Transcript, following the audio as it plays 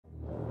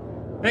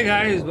Hey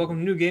guys, welcome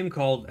to a new game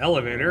called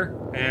Elevator,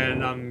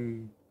 and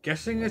I'm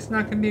guessing it's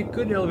not going to be a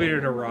good elevator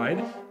to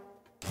ride.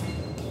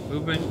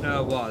 Movement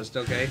was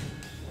okay.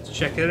 Let's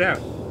check it out.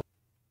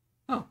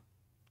 Oh,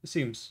 it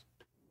seems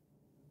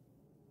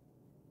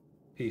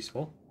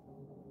peaceful.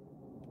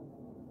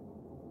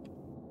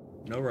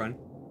 No run.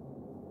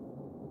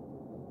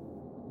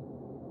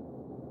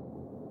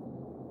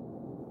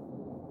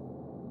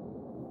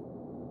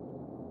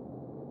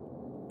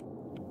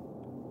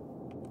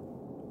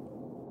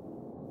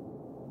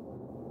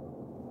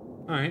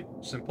 Alright,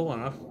 simple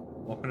enough.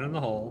 Walking in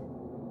the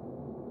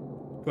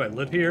hall. Do I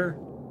live here?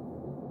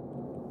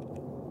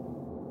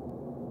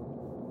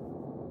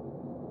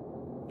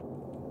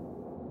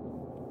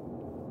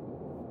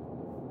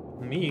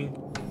 Me?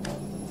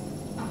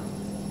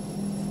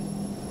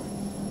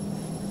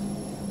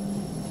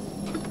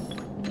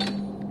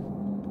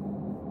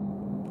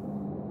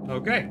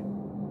 Okay.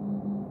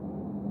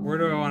 Where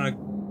do I want to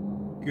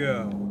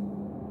go?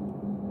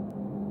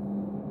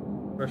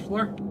 First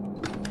floor?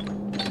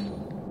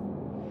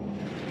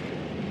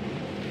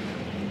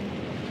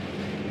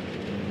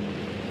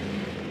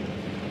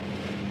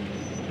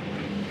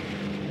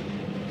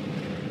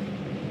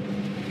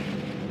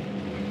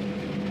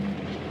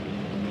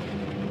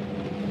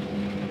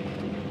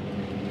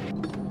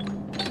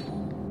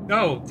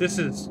 No, this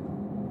is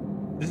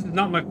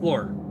not my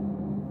floor.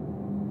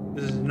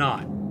 This is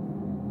not.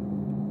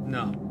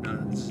 No,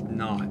 this is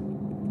not.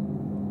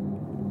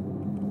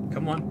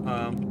 Come on,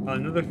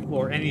 another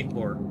floor, any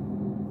floor.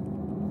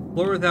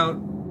 Floor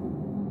without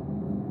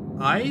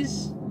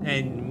eyes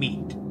and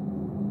meat.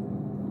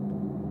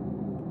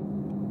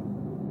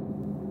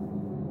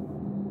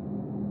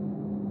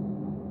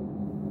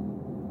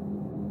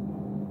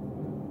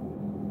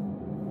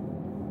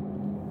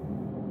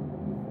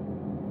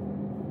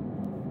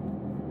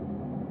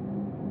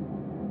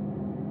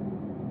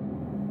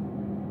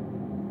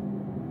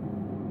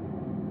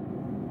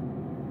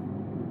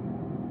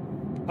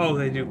 Oh,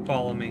 they do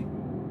follow me.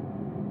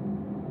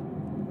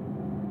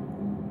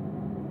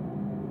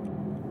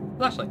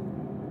 Flashlight.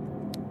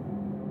 I'm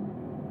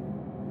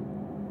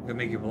gonna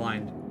make you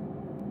blind.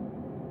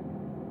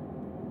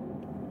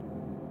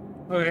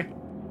 Okay.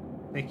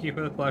 Thank you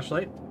for the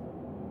flashlight.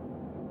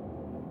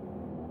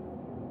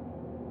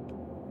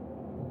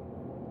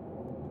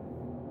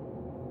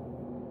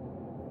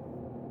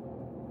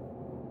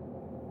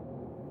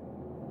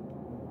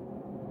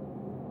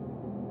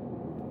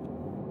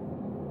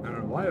 I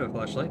don't know why I have a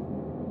flashlight.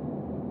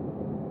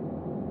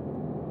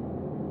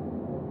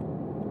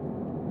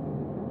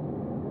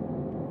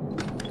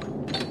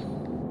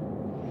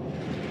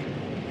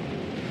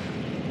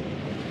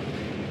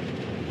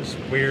 This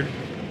is weird.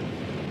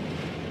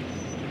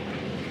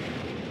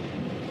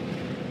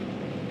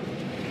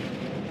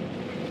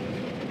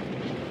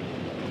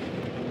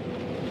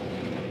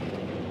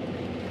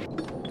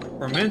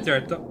 For a minute there, I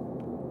thought...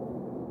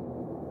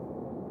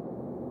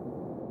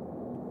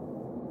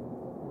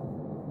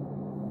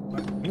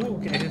 Oh,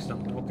 okay, it is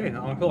not. Okay,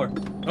 not on the floor.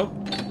 Oh.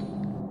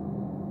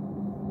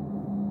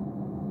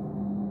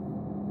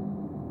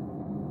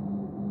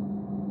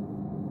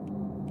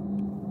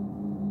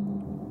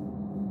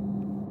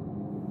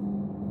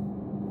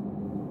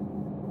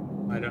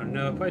 I don't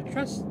know if I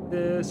trust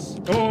this.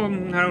 Oh,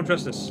 I don't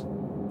trust this.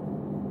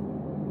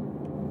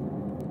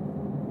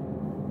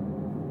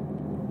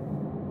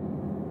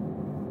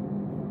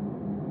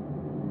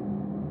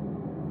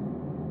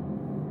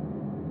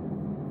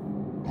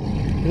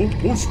 Oh,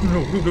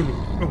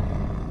 no.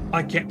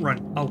 I can't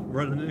run. Oh,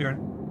 run.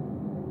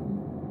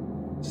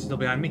 It's still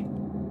behind me.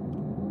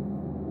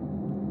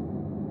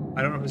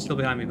 I don't know if it's still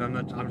behind me, but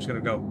I'm just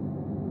gonna go.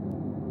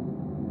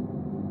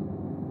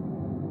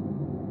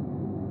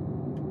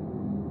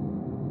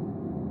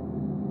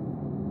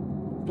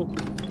 Oh.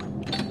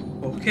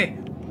 Okay.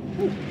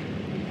 Ooh.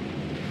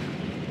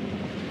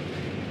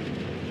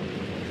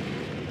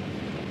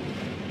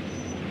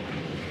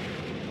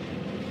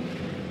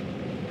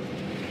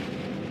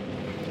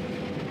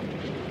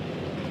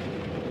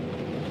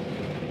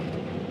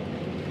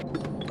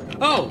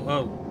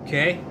 Oh,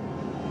 okay.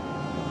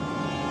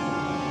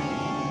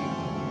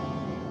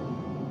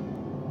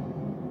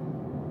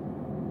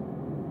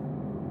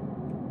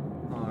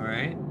 All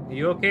right. Are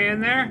you okay in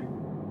there?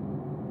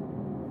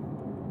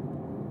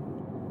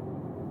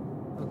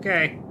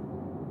 Okay.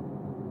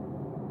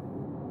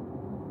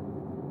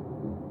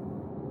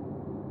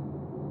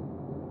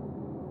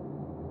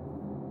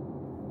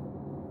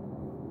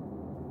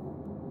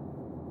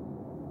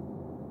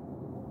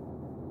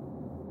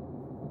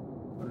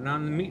 We're not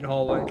in the meat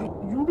hallway.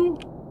 You do.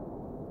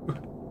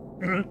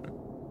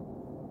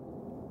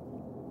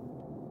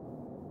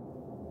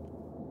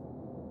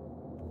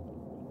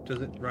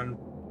 Does it run?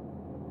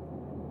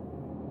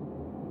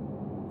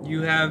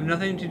 You have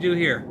nothing to do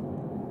here.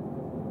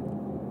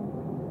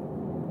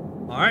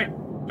 Alright.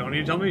 Don't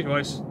need to tell me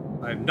twice.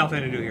 I have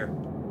nothing to do here.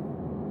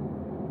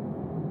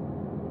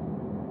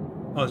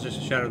 Oh, it's just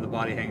a shadow of the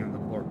body hanging on the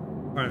floor.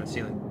 Or on the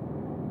ceiling.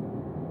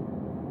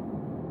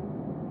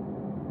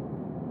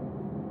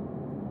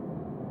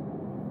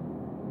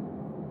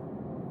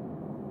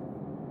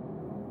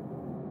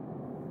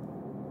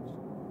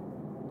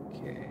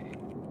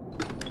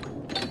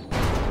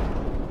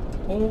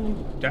 Oh,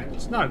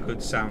 that's not a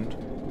good sound.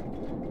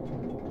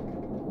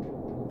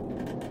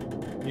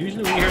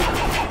 Usually we hear...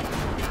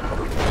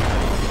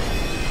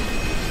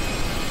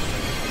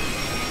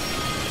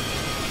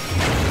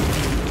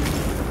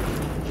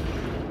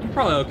 I'm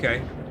probably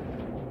okay.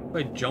 If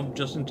I jump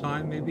just in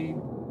time, maybe?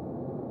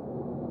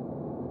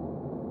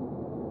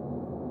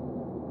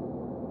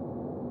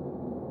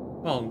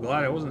 Well, I'm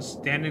glad I wasn't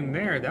standing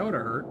there. That would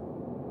have hurt.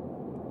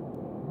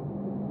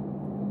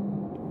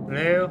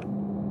 Hello?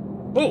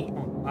 Oh!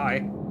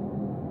 Hi.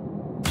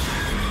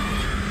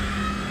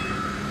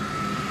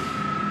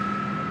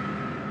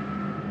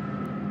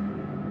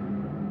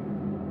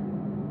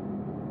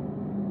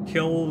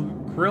 Oh,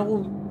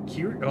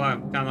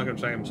 I'm not gonna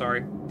say, I'm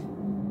sorry.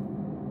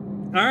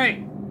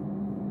 Alright.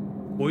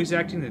 Voice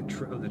acting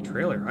of the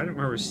trailer. I don't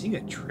remember seeing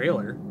a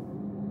trailer.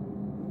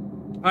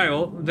 Alright,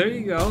 well, there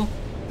you go.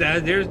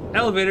 There's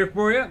Elevator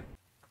for you.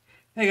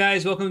 Hey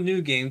guys, welcome to a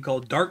new game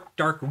called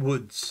Dark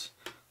Woods.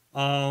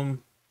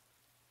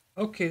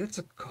 Okay, that's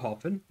a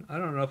coffin. I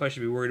don't know if I should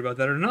be worried about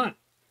that or not.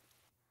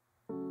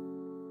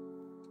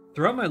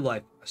 Throughout my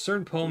life, a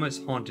certain poem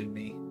has haunted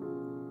me.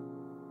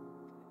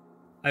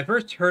 I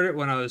first heard it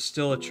when I was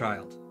still a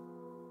child.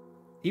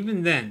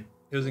 Even then,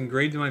 it was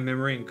engraved in my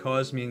memory and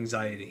caused me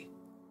anxiety.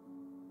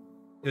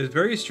 It was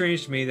very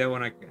strange to me that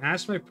when I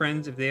asked my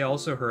friends if they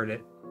also heard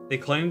it, they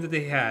claimed that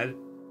they had,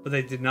 but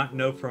they did not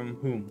know from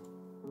whom.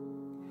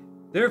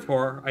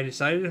 Therefore, I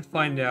decided to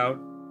find out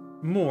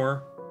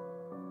more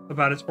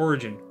about its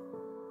origin.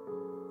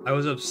 I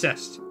was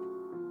obsessed.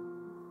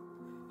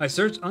 I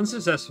searched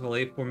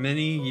unsuccessfully for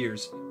many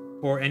years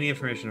for any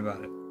information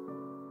about it.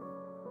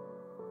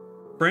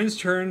 Friends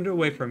turned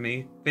away from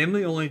me,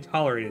 family only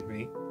tolerated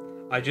me.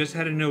 I just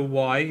had to know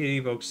why it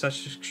evoked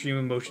such extreme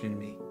emotion in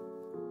me.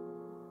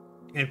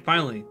 And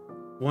finally,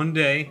 one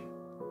day,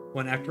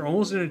 when after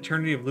almost an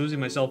eternity of losing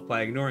myself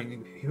by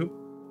ignoring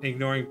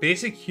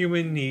basic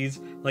human needs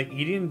like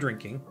eating and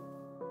drinking,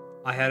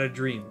 I had a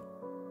dream.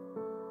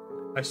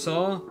 I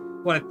saw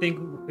what I think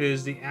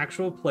is the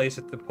actual place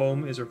that the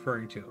poem is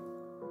referring to.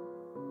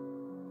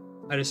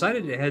 I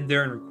decided to head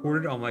there and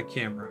record it on my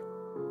camera.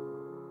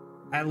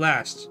 At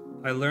last,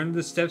 I learned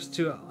the steps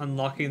to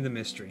unlocking the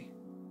mystery.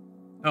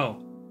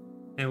 Oh,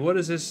 and what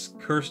is this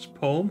cursed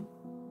poem?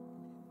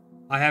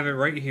 I have it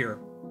right here,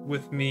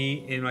 with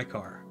me in my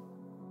car.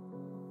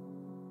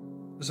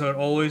 So it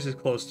always is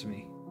close to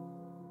me.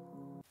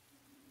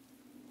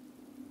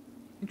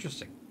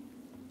 Interesting.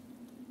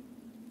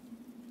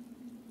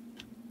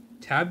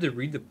 Tab to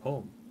read the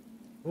poem.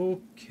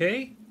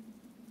 Okay.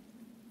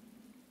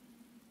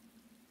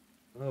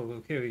 Oh,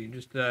 okay,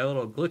 just a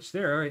little glitch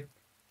there. Alright.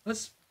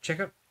 Let's check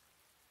out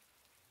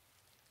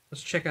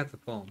the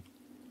poem.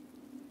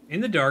 In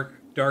the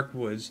dark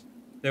woods,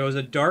 there was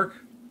a dark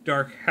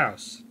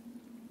house.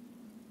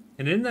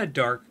 And in that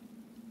dark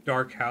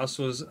house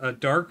was a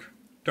dark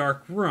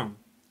room.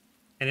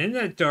 And in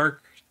that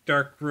dark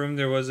room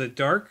there was a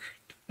dark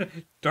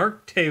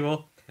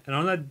table. And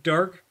on that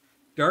dark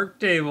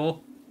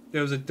table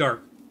there was a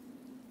dark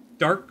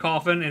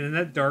coffin. And in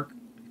that dark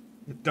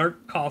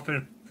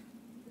coffin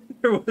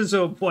there was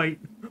a white.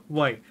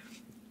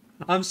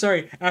 I'm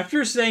sorry,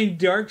 after saying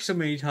dark so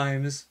many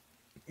times,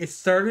 it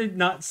started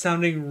not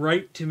sounding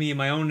right to me in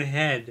my own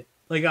head.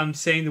 Like I'm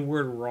saying the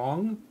word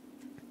wrong.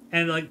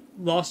 And like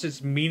lost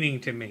its meaning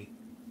to me.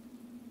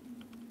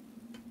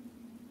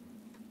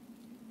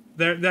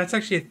 That's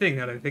actually a thing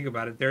that I think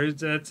about it.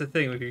 That's a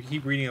thing. If you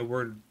keep reading a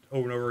word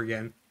over and over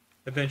again,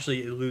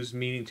 eventually you lose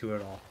meaning to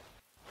it all.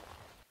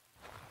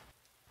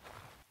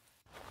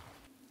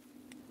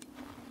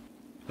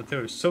 But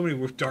there were so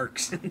many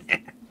darks in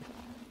there.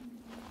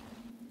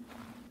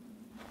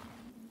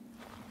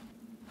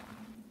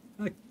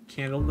 A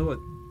candle, no.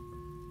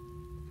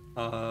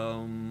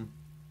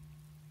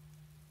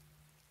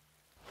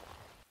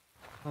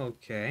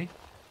 Okay.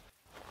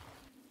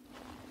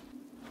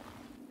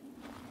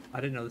 I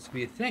didn't know this would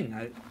be a thing.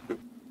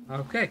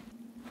 Okay.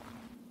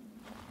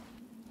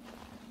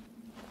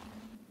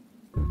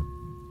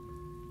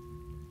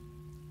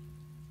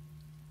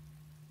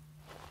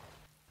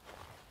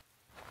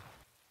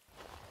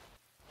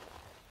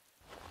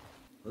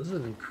 This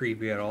isn't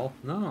creepy at all.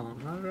 No,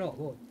 not at all.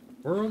 Look,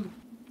 world.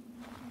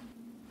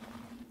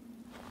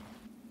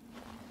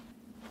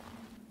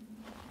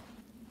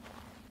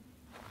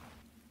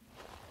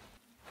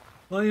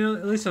 Well, you know,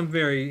 at least I'm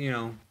very, you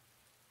know,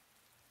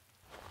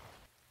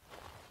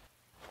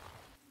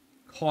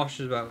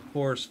 cautious about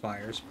forest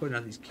fires. Putting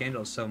out these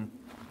candles, oh,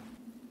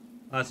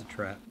 that's a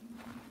trap.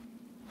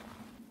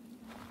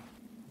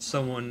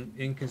 Someone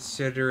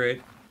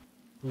inconsiderate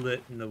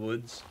lit in the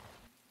woods.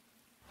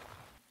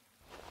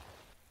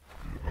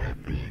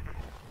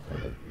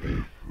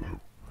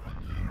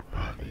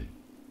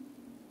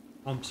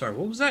 I'm sorry,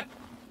 what was that?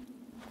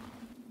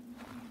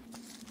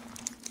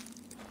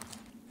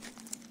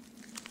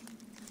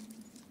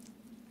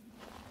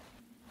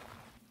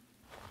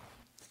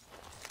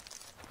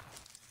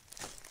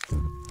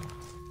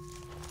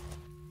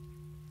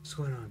 What's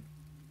going on?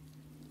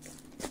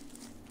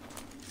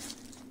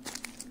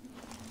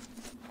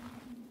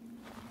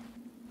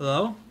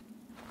 Hello?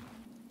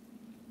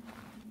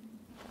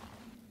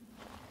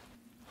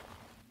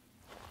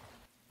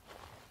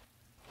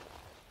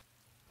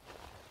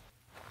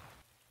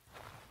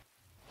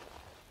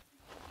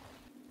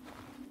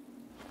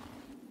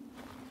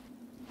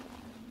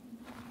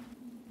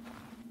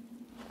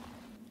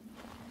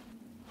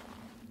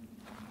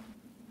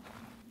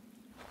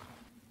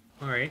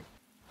 Alright.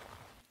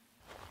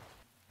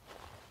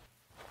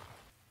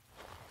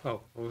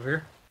 Oh, over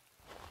here?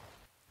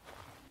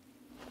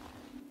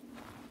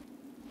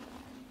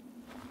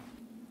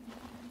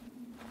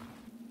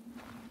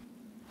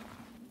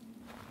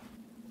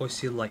 Oh, I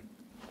see light.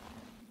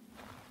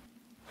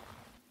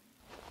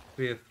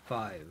 We have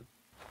 5.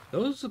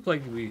 Those look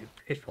like to be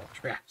pitfall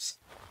traps.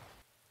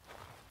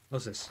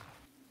 What's this?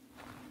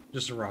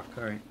 Just a rock,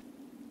 alright.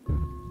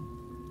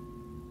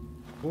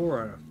 4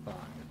 out of 5.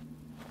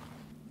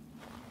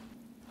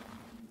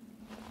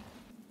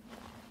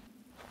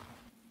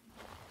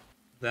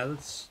 That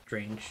looks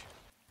strange.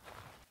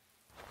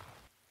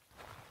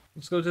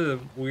 Let's go to the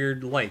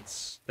weird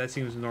lights. That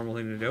seems a normal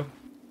thing to do.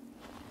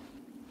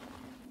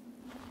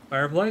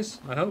 Fireplace,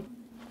 I hope.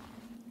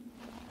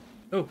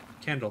 Oh,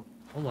 candle.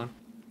 Hold on.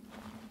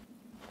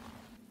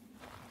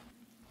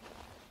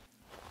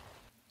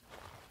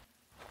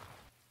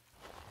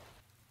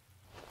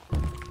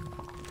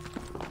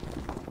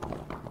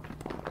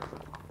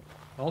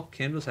 All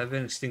candles have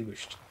been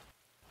extinguished.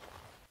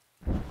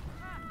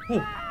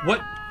 Oh,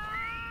 what?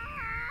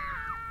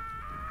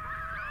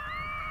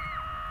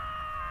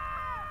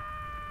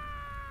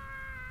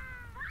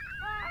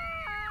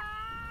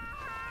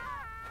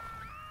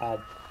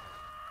 Oh.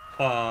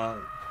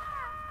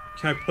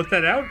 Can I put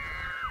that out?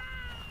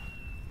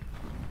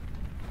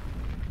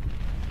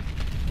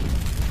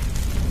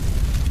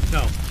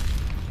 No.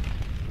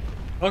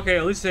 Okay,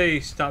 at least they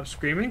stopped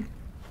screaming.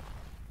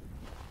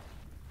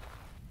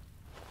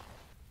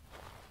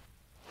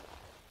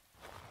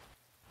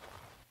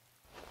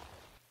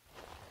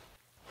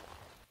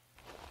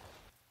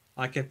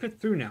 I can fit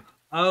through now.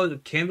 Oh, the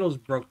candles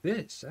broke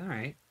this.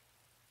 Alright.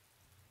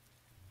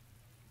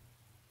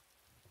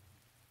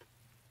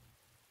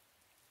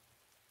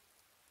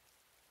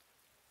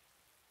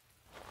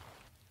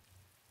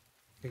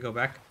 Can I go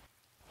back?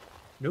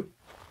 Nope.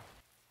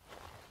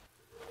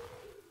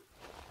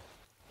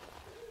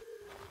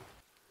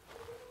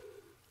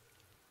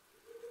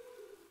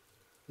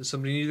 Does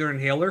somebody need their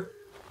inhaler?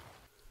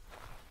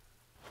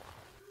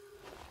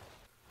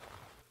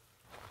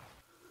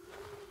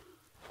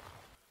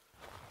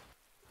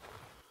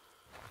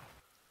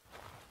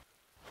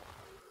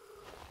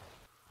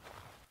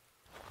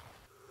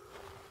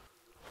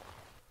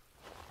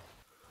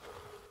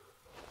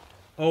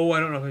 Oh,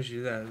 I don't know if I should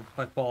do that. If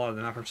I fall out of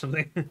the map or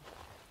something.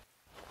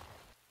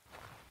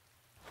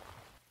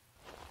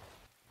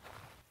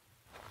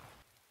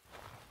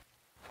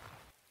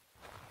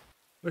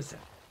 What is that?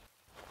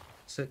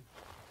 Is it...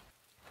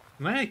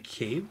 Am I in a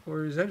cave?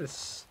 Or is that a...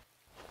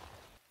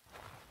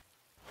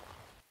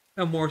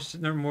 Oh, more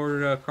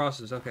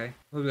crosses. Okay.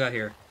 What do we got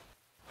here?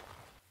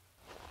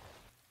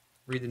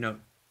 Read the note.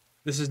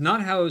 This is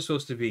not how it was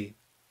supposed to be.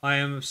 I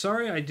am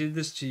sorry I did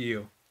this to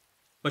you.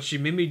 But she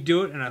made me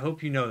do it, and I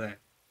hope you know that.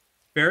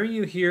 Burying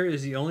you here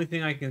is the only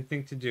thing I can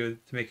think to do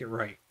to make it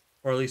right.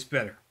 Or at least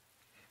better.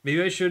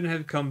 Maybe I shouldn't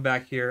have come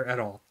back here at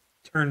all.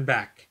 Turn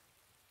back.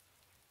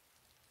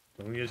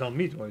 Don't need to tell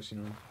me twice, you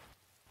know.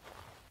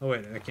 Oh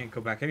wait, I can't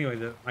go back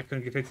anyway. I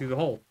couldn't get fit through the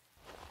hole.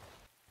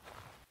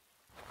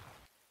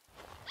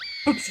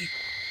 Oopsie.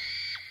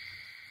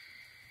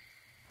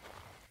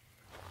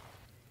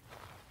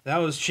 That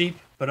was cheap,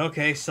 but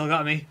okay, still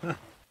got me.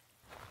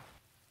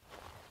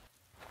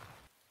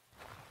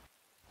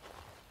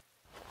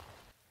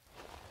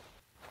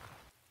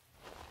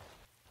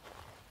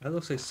 That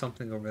looks like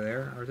something over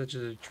there, or is that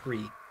just a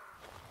tree?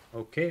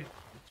 Okay,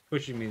 it's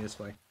pushing me this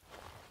way.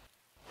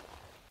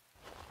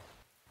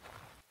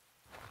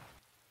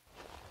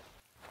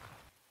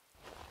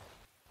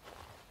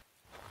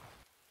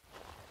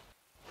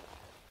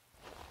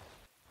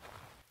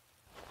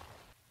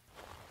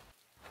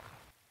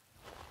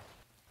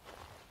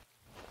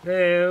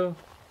 Hello.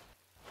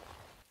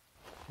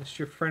 It's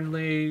your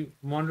friendly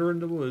wanderer in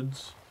the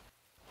woods.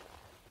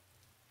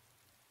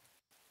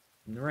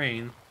 In the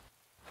rain.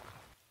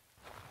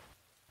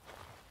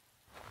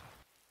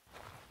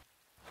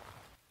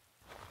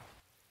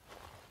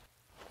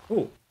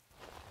 Oh.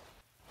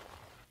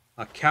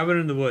 A cabin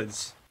in the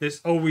woods.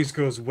 This always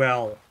goes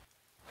well.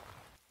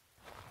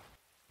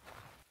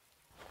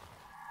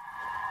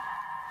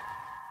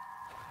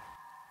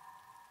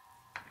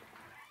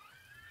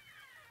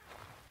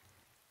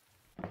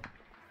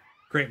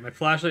 Great, my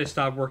flashlight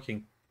stopped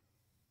working.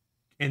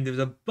 And there's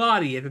a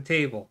body at the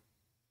table.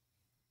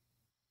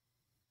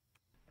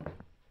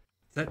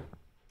 Is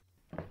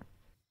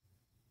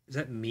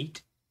that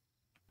meat?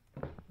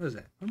 What is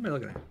that? What am I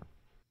looking at?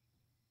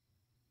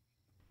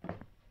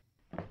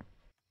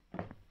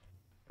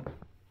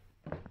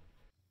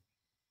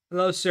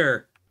 Hello,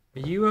 sir.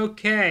 Are you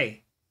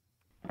okay?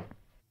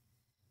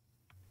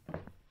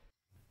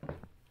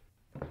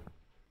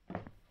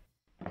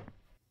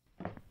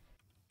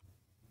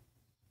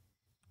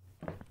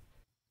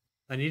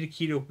 need a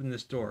key to open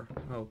this door.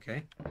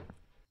 Okay.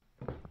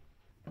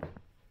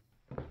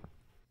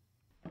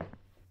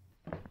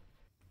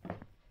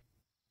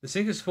 The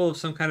sink is full of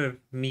some kind of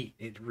meat.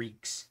 It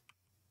reeks.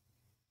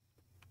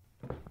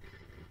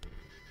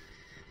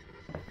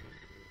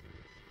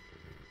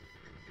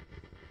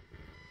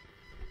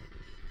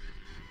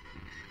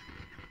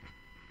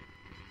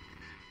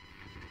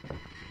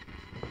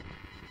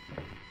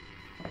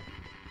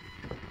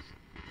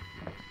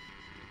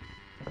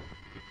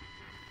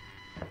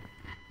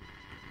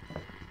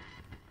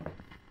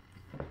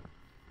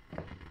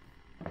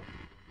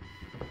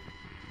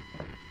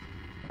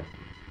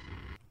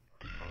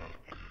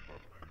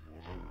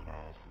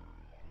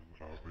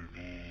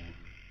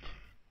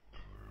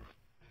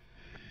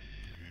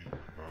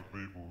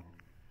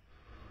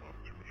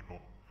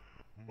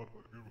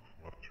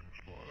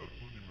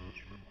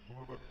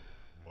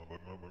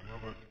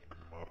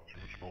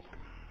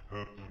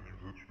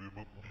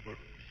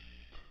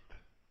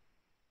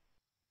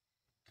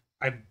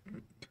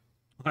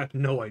 I have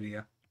no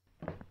idea.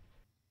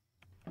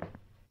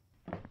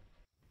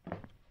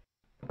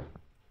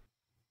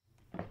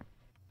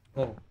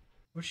 Oh,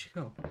 where'd she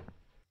go?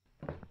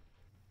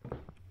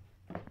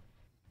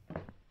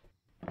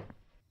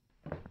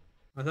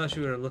 I thought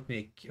she would have left me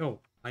a key. Oh,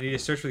 I need to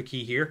search for the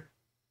key here.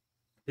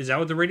 Is that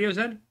what the radio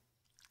said?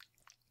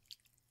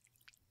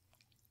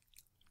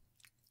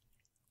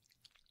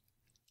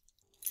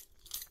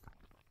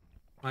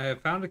 I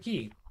have found a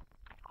key.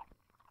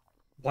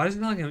 Why does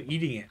it not like I'm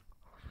eating it?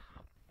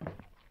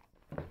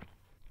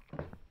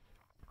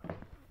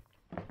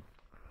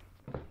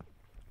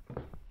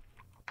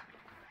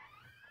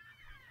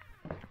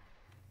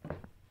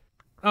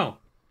 Oh.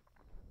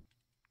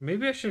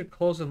 Maybe I should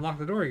close and lock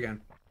the door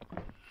again.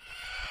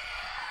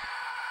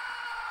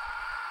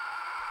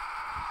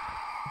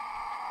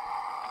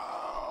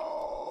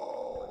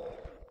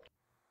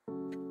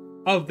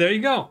 Oh, there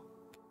you go.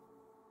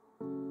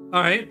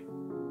 Alright.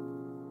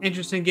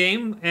 Interesting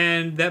game.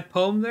 And that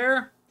poem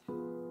there?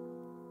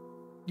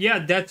 Yeah,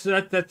 that's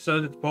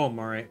the poem,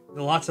 alright.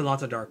 Lots and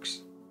lots of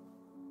darks.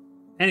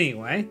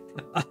 Anyway.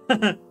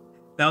 That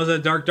was a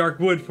dark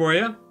wood for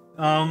you.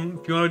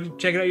 If you want to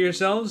check it out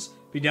yourselves,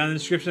 be down in the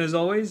description as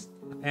always.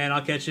 And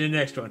I'll catch you in the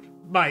next one.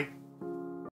 Bye.